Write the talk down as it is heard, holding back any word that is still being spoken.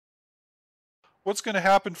what's going to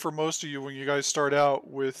happen for most of you when you guys start out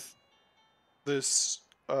with this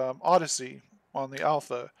Odyssey on the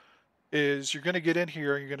Alpha is you're going to get in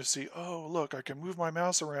here and you're going to see, oh, look, I can move my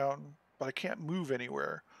mouse around, but I can't move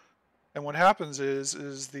anywhere. And what happens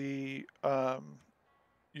is the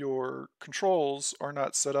your controls are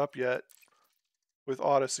not set up yet with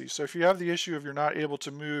Odyssey. So if you have the issue of you're not able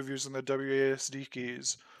to move using the WASD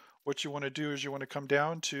keys, what you want to do is you want to come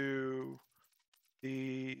down to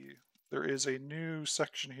there is a new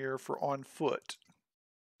section here for on foot.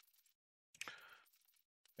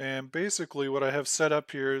 And basically what I have set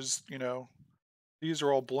up here is, these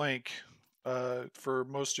are all blank for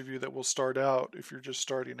most of you that will start out. If you're just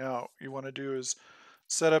starting out, you want to do is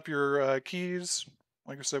set up your keys.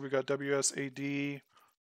 Like I said, we got WSAD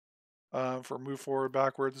for move forward,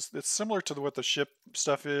 backwards. It's similar to what the ship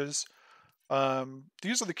stuff is.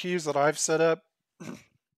 These are the keys that I've set up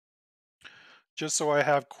just so I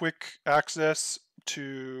have quick access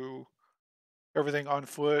to everything on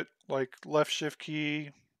foot, like left shift key,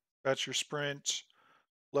 that's your sprint,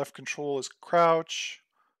 left control is crouch,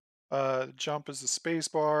 jump is the space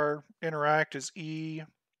bar, interact is E,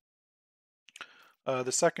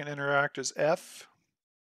 the second interact is F,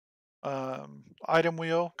 item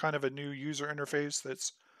wheel, kind of a new user interface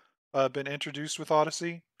that's been introduced with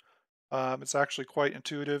Odyssey. It's actually quite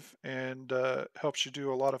intuitive and helps you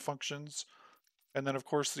do a lot of functions. And then of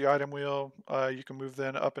course the item wheel, you can move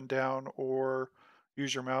then up and down or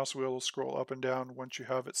use your mouse wheel to scroll up and down once you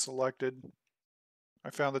have it selected. I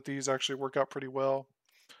found that these actually work out pretty well.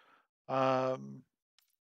 They're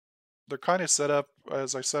kind of set up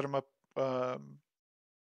as I set them up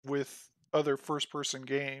with other first-person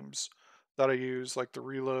games that I use, like the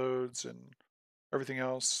reloads and everything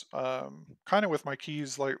else. Kind of with my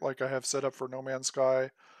keys, like I have set up for No Man's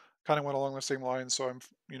Sky, kind of went along the same lines. So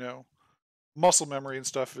muscle memory and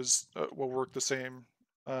stuff is will work the same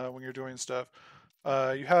when you're doing stuff.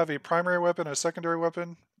 You have a primary weapon, a secondary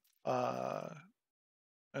weapon, uh,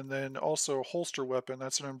 and then also a holster weapon.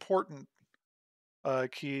 That's an important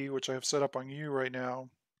key, which I have set up on you right now.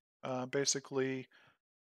 Basically,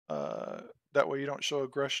 that way you don't show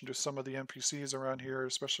aggression to some of the NPCs around here,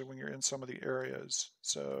 especially when you're in some of the areas.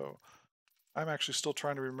 So I'm actually still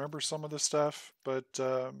trying to remember some of this stuff, but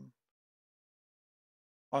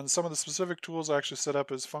on some of the specific tools I actually set up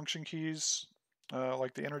as function keys,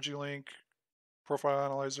 like the energy link, profile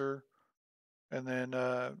analyzer, and then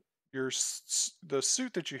the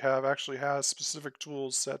suit that you have actually has specific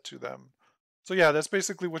tools set to them. So yeah, that's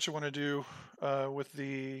basically what you want to do with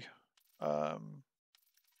the how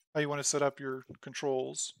you want to set up your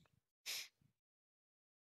controls.